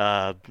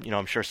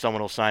 I'm sure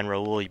someone will sign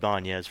Raul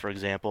Ibanez, for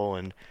example,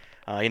 and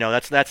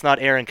that's not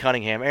Aaron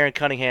Cunningham. Aaron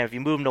Cunningham, if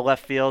you move him to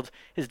left field,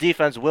 his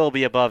defense will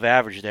be above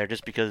average there,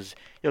 just because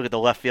you look at the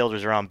left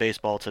fielders around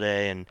baseball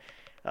today, and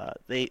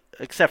they,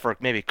 except for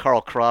maybe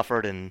Carl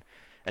Crawford and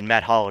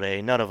Matt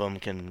Holliday, none of them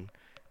can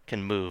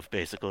move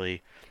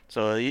basically.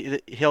 So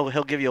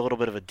he'll give you a little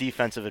bit of a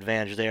defensive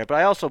advantage there. But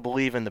I also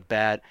believe in the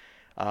bat.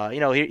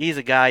 He's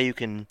a guy who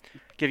can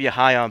give you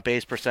high on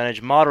base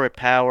percentage, moderate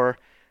power.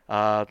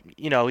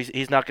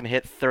 He's not going to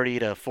hit 30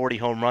 to 40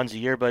 home runs a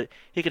year, but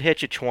he could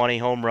hit you 20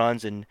 home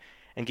runs and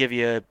give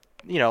you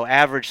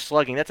average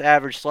slugging. That's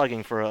average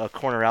slugging for a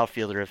corner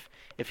outfielder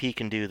if he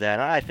can do that.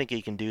 And I think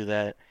he can do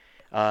that.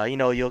 You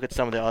look at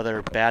some of the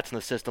other bats in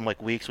the system,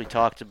 like Weeks we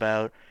talked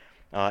about,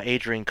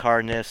 Adrian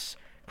Cardenas,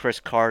 Chris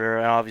Carter,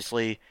 and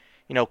obviously,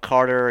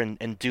 Carter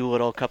and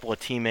Doolittle, a couple of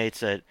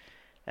teammates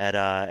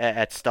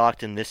at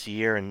Stockton this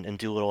year, and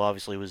Doolittle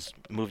obviously was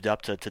moved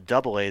up to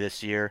Double-A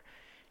this year.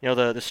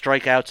 The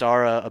strikeouts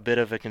are a bit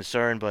of a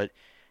concern, but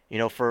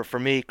for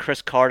me,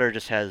 Chris Carter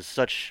just has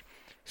such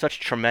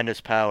tremendous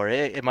power.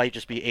 It might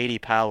just be 80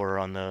 power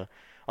on the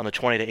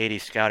 20 to 80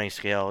 scouting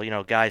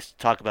scale. Guys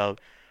talk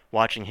about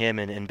watching him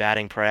in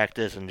batting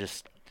practice and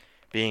just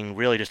being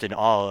really just in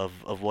awe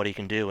of what he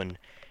can do. And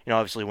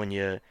obviously when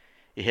you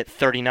hit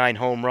 39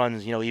 home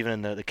runs, even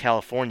in the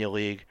California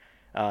League,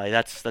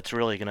 that's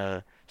really going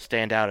to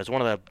stand out as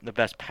one of the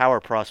best power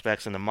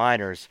prospects in the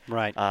minors.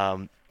 Right.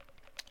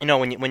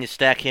 When you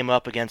stack him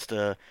up against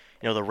the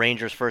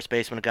Rangers first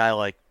baseman, a guy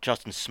like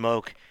Justin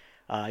Smoak,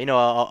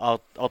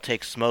 I'll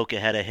take Smoak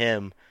ahead of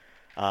him.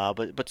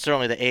 But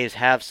certainly the A's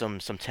have some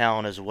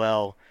talent as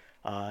well.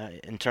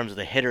 In terms of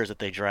the hitters that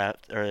they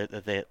draft, or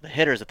the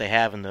hitters that they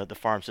have in the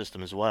farm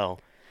system as well.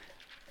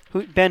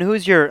 Ben,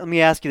 let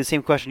me ask you the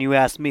same question you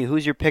asked me.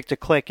 Who's your pick to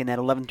click in that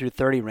 11 through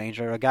 30 range,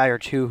 or a guy or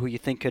two who you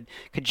think could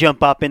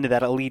jump up into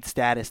that elite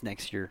status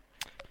next year?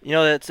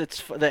 It's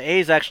the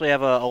A's actually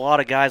have a lot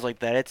of guys like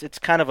that. It's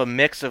kind of a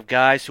mix of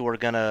guys who are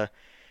gonna,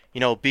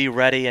 be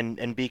ready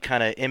and be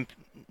kind of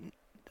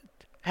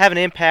have an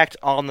impact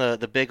on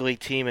the big league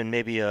team, and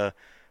maybe a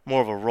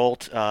more of a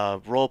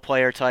role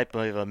player type,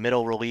 of a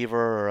middle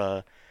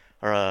reliever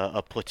or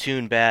a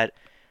platoon bat.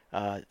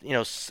 A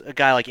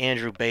guy like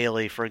Andrew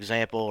Bailey, for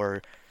example,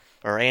 or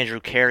Andrew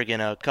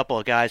Kerrigan, a couple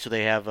of guys who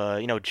they have.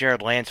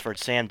 Jared Lansford,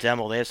 Sam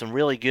Demmel. They have some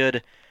really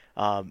good,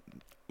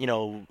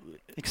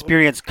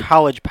 experienced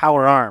college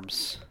power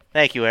arms.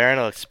 Thank you, Aaron.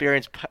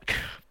 Experienced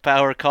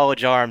power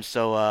college arms.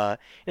 So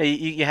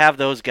you have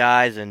those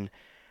guys, and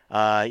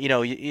you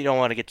don't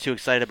want to get too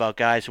excited about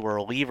guys who are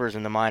relievers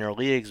in the minor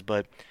leagues,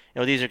 but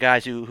these are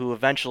guys who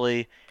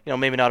eventually,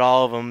 maybe not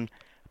all of them,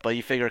 but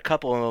you figure a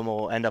couple of them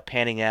will end up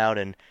panning out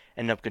and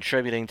end up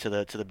contributing to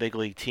the big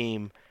league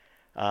team,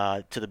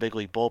 to the big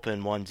league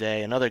bullpen one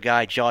day. Another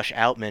guy, Josh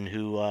Outman,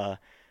 who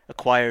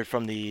acquired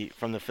from the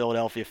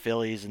Philadelphia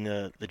Phillies in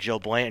the Joe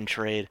Blanton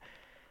trade.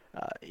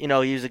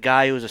 He's a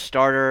guy who was a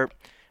starter.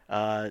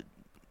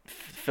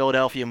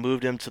 Philadelphia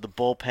moved him to the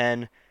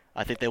bullpen.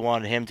 I think they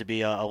wanted him to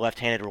be a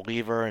left-handed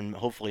reliever and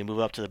hopefully move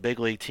up to the big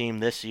league team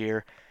this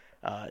year.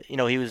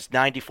 He was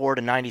 94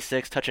 to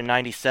 96, touching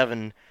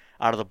 97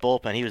 out of the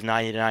bullpen. He was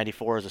 90 to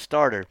 94 as a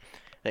starter.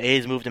 the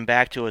A's moved him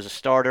back to as a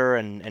starter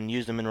and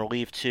used him in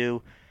relief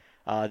too.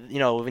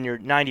 When you're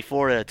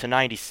 94 to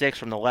 96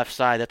 from the left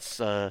side, that's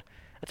a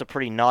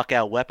pretty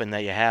knockout weapon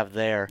that you have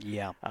there.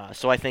 Yeah.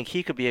 So I think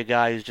he could be a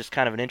guy who's just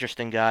kind of an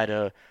interesting guy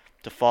to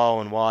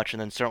follow and watch.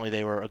 And then certainly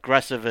they were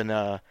aggressive in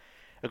the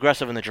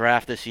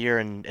draft this year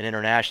and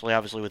internationally,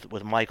 obviously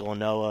with Michael and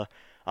Noah.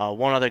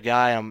 One other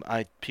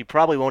guy, he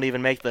probably won't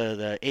even make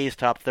the A's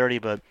top 30,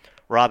 but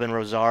Robin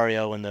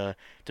Rosario in the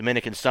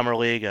Dominican Summer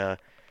League.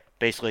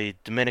 Basically,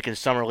 Dominican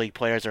Summer League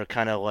players are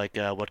kind of like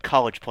what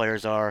college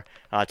players are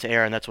to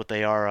Aaron. That's what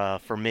they are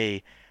for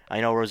me. I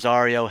know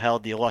Rosario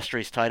held the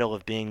illustrious title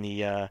of being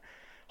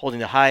holding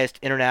the highest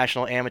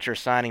international amateur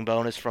signing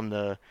bonus from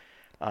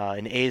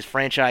in A's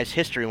franchise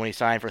history when he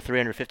signed for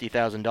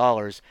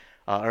 $350,000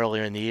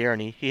 earlier in the year,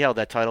 and he held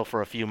that title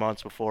for a few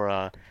months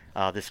before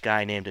this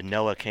guy named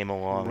Noah came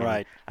along.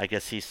 Right. I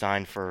guess he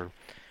signed for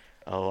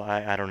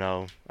I don't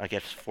know. I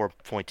guess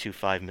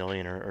 $4.25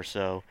 million or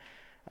so.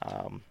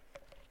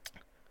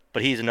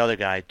 But he's another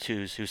guy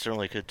too, who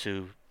certainly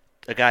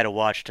a guy to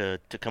watch to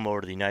come over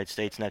to the United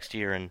States next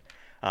year and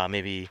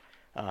maybe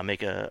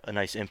make a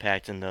nice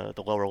impact in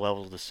the lower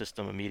levels of the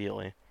system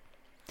immediately.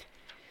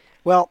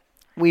 Well,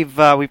 we've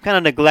kind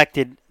of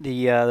neglected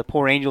the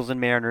poor Angels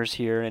and Mariners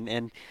here,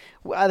 and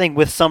I think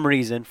with some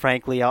reason,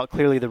 frankly,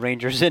 clearly the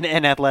Rangers and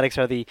Athletics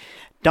are the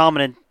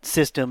dominant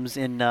systems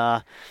in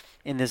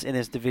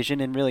this division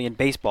and really in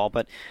baseball.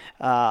 But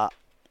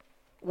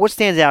what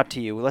stands out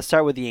to you? Let's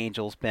start with the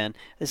Angels, Ben.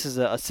 This is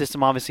a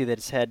system, obviously,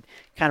 that's had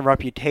kind of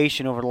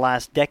reputation over the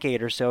last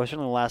decade or so,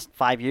 certainly the last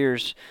 5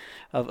 years,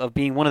 of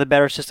being one of the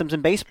better systems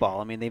in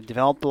baseball. I mean, they've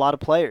developed a lot of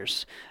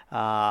players,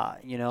 and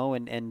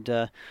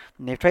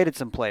they've traded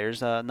some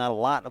players, not a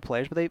lot of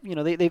players, but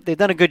they've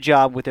done a good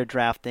job with their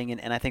drafting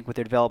and I think with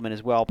their development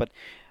as well. But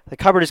the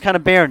cupboard is kind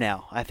of bare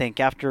now, I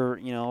think, after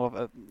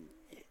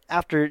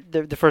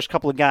the first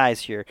couple of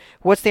guys here.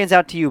 What stands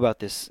out to you about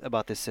this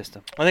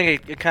system? I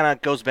think it kind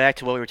of goes back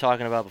to what we were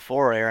talking about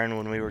before, Aaron,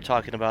 when we were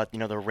talking about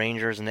the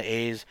Rangers and the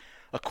A's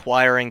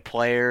acquiring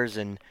players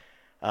and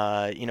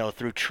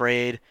through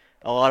trade.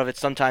 A lot of it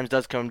sometimes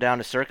does come down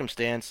to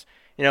circumstance.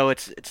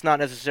 It's not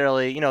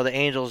necessarily the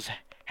Angels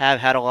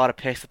have had a lot of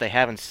picks that they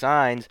haven't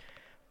signed,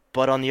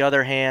 but on the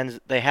other hand,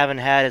 they haven't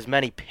had as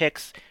many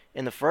picks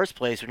in the first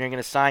place. When you're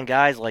going to sign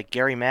guys like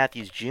Gary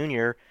Matthews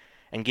Jr.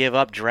 and give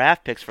up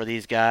draft picks for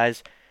these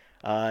guys,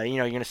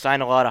 you're going to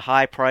sign a lot of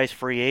high-priced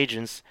free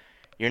agents.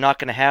 You're not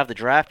going to have the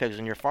draft picks,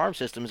 and your farm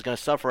system is going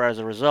to suffer as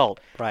a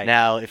result. Right.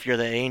 Now, if you're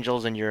the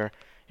Angels and you're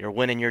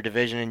winning your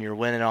division and you're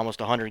winning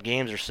almost 100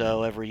 games or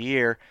so every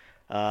year,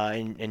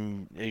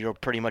 and you're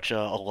pretty much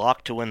a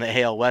lock to win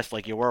the AL West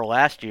like you were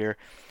last year,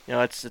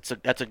 that's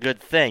a good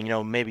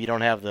thing. Maybe you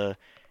don't have the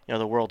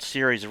World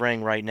Series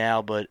ring right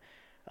now, but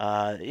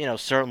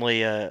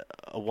certainly a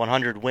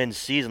 100-win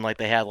season like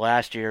they had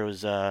last year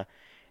was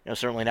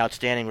certainly an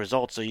outstanding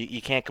result. So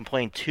you can't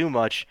complain too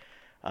much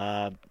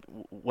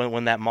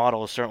when that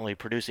model is certainly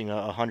producing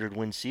a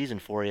 100-win season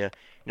for you.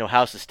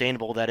 How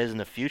sustainable that is in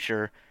the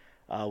future,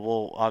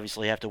 we'll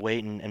obviously have to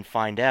wait and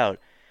find out.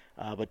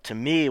 But to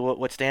me,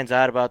 what stands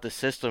out about the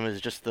system is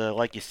just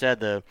like you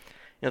said, the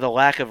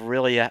lack of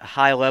really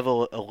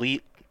high-level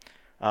elite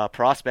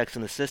prospects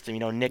in the system.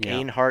 Nick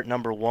Ehnhart,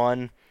 number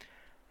one.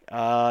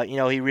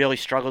 He really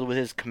struggled with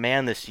his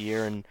command this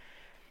year, and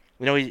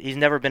he's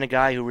never been a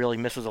guy who really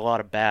misses a lot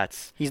of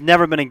bats. He's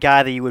never been a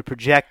guy that you would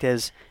project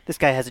as this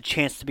guy has a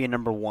chance to be a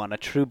number one, a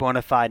true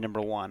bona fide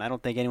number one. I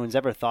don't think anyone's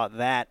ever thought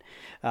that.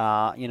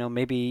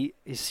 Maybe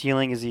his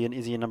ceiling is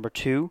he a number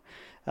two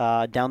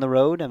down the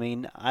road? I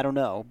mean, I don't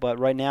know, but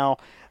right now,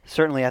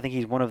 certainly, I think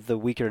he's one of the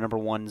weaker number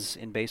ones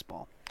in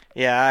baseball.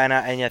 Yeah, and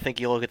I think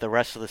you look at the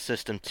rest of the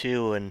system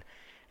too, and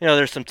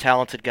there's some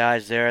talented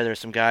guys there. There's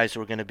some guys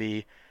who are going to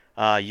be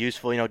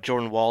useful.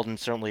 Jordan Walden,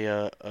 certainly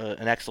an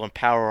excellent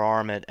power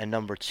arm at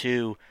number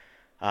two.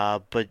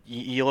 But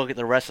you look at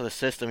the rest of the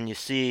system and you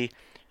see,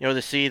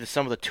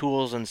 some of the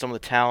tools and some of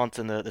the talents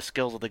and the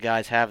skills that the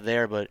guys have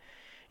there. But,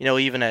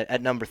 even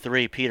at number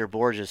three, Peter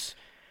Borges,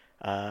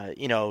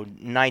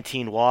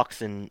 19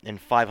 walks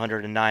and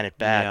 509 at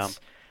bats.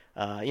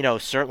 Yeah.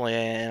 Certainly,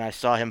 and I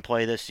saw him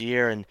play this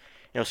year, and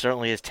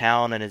certainly his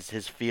talent and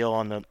his feel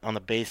on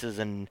the bases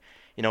and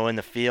in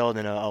the field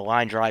and a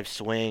line drive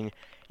swing.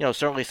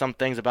 Certainly some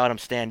things about him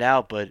stand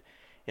out, but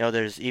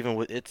there's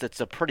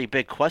it's a pretty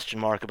big question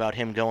mark about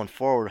him going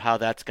forward, how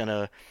that's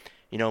gonna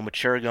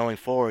mature going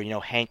forward.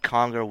 Hank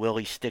Conger, will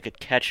he stick at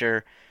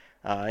catcher?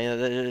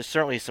 There's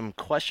certainly some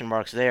question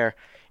marks there.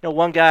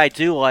 One guy I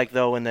do like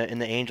though in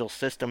the Angels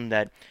system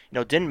that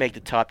didn't make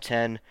the top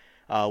 10,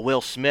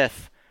 Will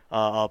Smith,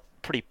 a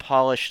pretty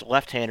polished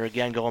left-hander.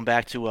 Again, going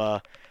back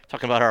to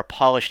talking about our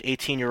polished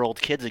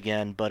 18-year-old kids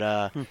again,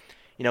 but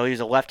he was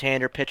a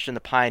left-hander, pitched in the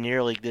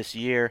Pioneer League this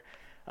year.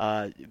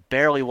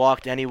 Barely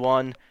walked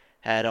anyone,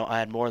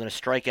 had more than a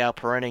strikeout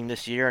per inning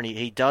this year, and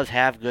he does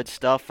have good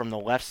stuff from the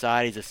left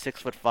side. He's a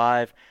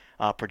 6'5",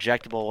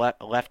 projectable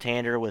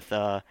left-hander with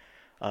a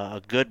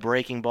good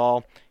breaking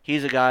ball.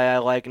 He's a guy I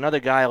like. Another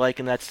guy I like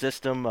in that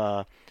system,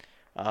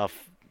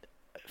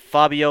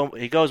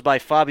 He goes by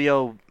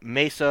Fabio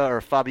Mesa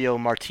or Fabio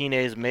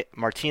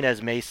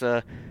Martinez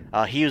Mesa.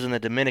 He was in the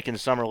Dominican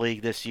Summer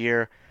League this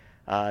year,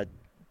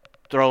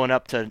 throwing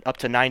up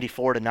to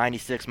 94 to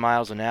 96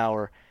 miles an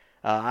hour.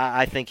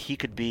 I think he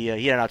could be.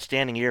 He had an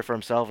outstanding year for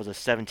himself as a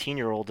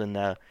 17-year-old in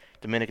the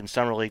Dominican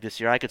Summer League this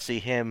year. I could see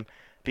him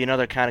be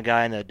another kind of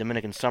guy in the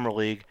Dominican Summer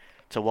League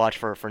to watch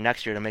for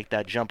next year to make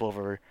that jump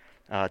over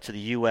to the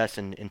U.S.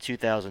 in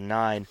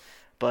 2009.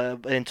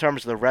 But in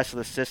terms of the rest of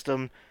the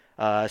system,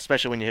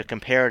 especially when you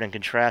compare it and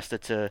contrast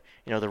it to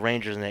the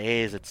Rangers and the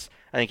A's,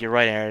 I think you're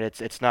right, Aaron.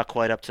 It's not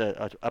quite up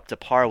to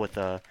par with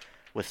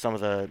some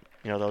of the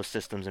those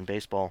systems in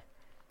baseball.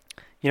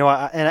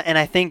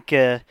 I think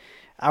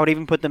I would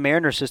even put the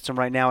Mariners system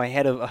right now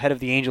ahead of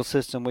the Angels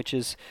system, which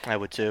is I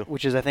would too.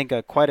 Which is I think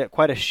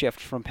quite a shift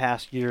from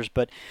past years.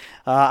 But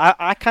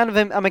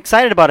I'm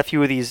excited about a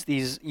few of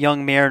these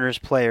young Mariners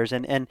players,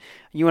 and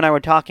you and I were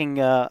talking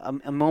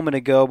a moment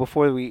ago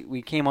before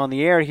we came on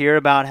the air here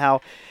about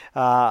how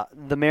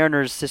the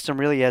Mariners system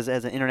really has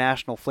an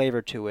international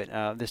flavor to it.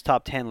 This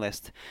top 10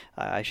 list,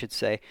 I should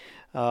say.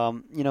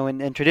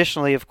 And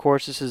traditionally, of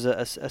course, this is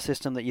a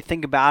system that you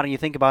think about, and you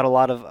think about a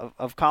lot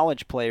of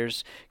college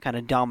players kind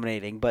of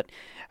dominating. But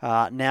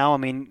now, I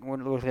mean, we're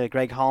looking at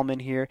Greg Hallman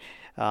here.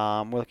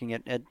 We're looking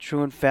at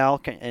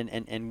Truenfeld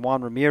and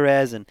Juan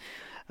Ramirez, and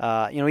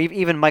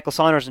even Michael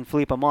Saunders and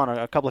Philippe Amon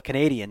are a couple of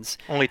Canadians.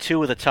 Only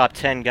 2 of the top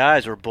 10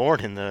 guys were born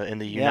in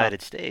the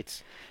United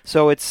States.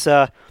 So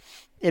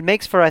it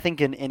makes for, I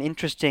think, an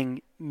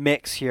interesting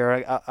mix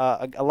here.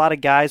 A lot of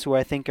guys who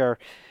I think are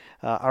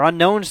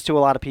unknowns to a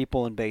lot of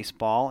people in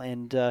baseball,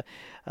 and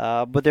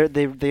but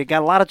they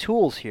got a lot of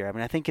tools here. I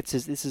mean, I think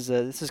this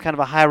is kind of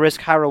a high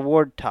risk, high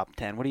reward top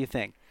 10. What do you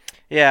think?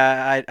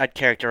 Yeah, I'd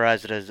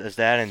characterize it as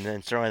that,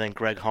 and certainly I think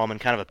Greg Hallman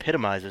kind of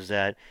epitomizes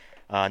that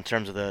in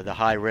terms of the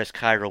high risk,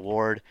 high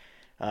reward.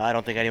 I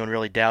don't think anyone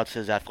really doubts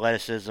his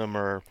athleticism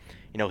or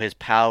his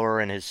power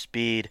and his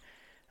speed.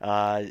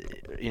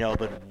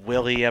 But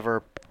will he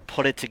ever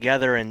put it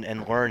together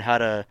and learn how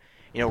to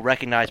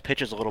recognize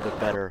pitches a little bit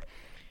better?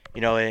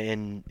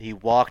 And he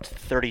walked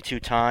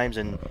 32 times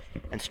and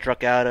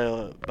struck out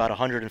about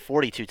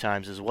 142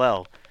 times as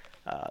well.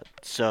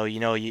 So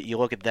you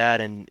look at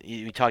that, and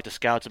you talk to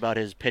scouts about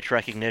his pitch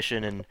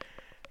recognition and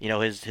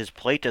his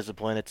plate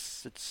discipline.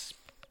 It's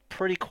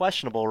pretty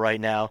questionable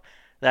right now.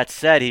 That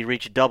said, he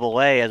reached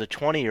Double-A as a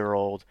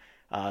 20-year-old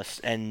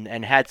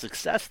and had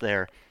success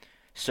there.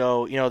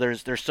 So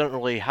there's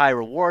certainly high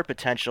reward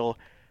potential,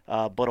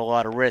 but a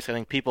lot of risk. I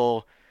think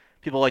people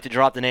like to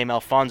drop the name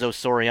Alfonso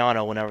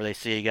Soriano whenever they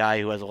see a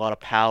guy who has a lot of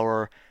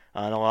power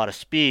and a lot of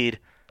speed.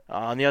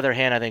 On the other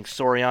hand, I think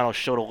Soriano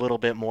showed a little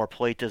bit more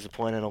plate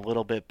discipline and a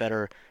little bit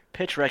better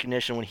pitch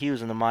recognition when he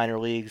was in the minor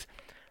leagues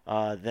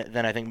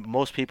than I think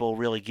most people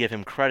really give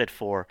him credit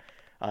for,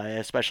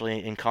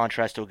 especially in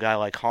contrast to a guy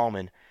like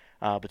Hallman.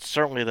 But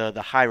certainly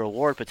the high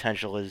reward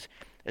potential is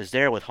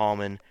there with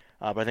Hallman.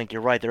 But I think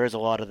you're right. There is a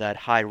lot of that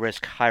high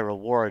risk, high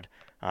reward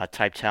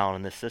type talent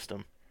in this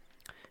system.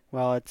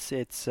 Well, it's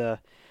nice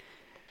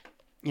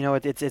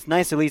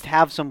to at least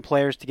have some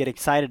players to get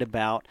excited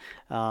about,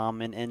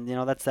 and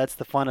that's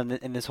the fun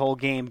in this whole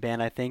game,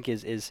 Ben. I think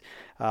is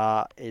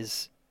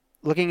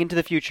looking into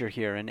the future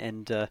here,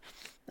 and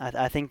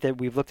I think that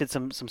we've looked at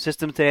some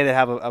systems today that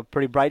have a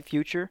pretty bright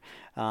future.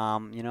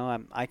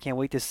 I can't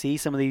wait to see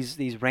some of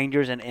these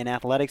Rangers and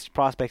athletics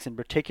prospects in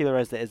particular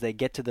as they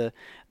get to the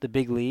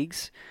big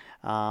leagues,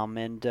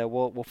 and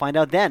we'll find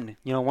out then.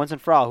 Once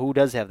and for all, who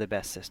does have the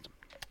best system.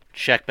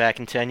 Check back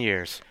in 10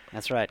 years.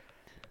 That's right.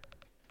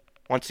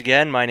 Once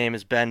again, my name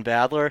is Ben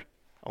Badler,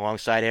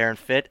 alongside Aaron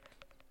Fitt.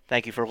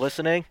 Thank you for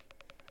listening.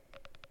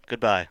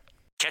 Goodbye.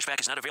 Cashback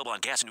is not available on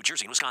gas in New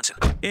Jersey and Wisconsin.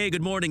 Hey,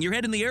 good morning. You're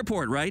heading to the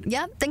airport, right?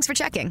 Yep, thanks for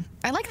checking.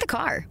 I like the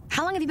car.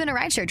 How long have you been a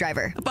rideshare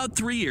driver? About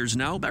 3 years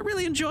now. I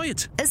really enjoy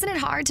it. Isn't it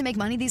hard to make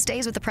money these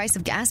days with the price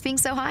of gas being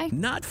so high?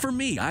 Not for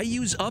me. I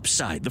use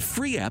Upside, the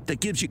free app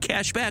that gives you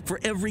cash back for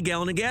every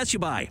gallon of gas you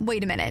buy.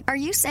 Wait a minute. Are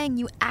you saying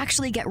you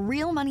actually get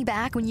real money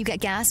back when you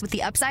get gas with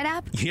the Upside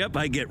app? Yep,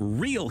 I get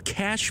real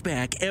cash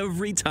back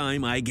every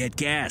time I get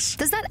gas.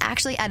 Does that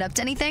actually add up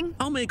to anything?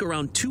 I'll make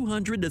around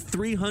 $200 to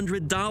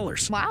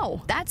 $300.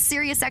 Wow, that's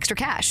serious extra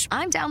cash.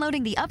 I'm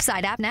downloading the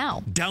Upside app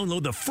now.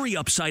 Download the free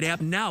Upside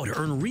app now to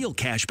earn real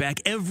cash back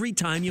every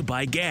time you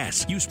buy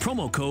gas. Use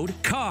promo code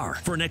CAR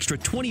for an extra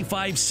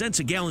 25 cents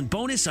a gallon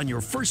bonus on your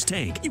first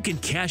tank. You can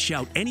cash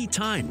out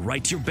anytime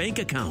right to your bank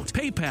account,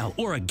 PayPal,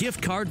 or a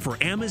gift card for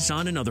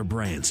Amazon and other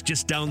brands.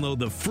 Just download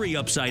the free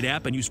Upside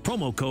app and use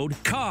promo code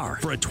CAR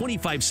for a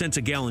 25 cents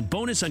a gallon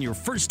bonus on your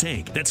first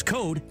tank. That's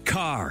code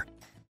CAR.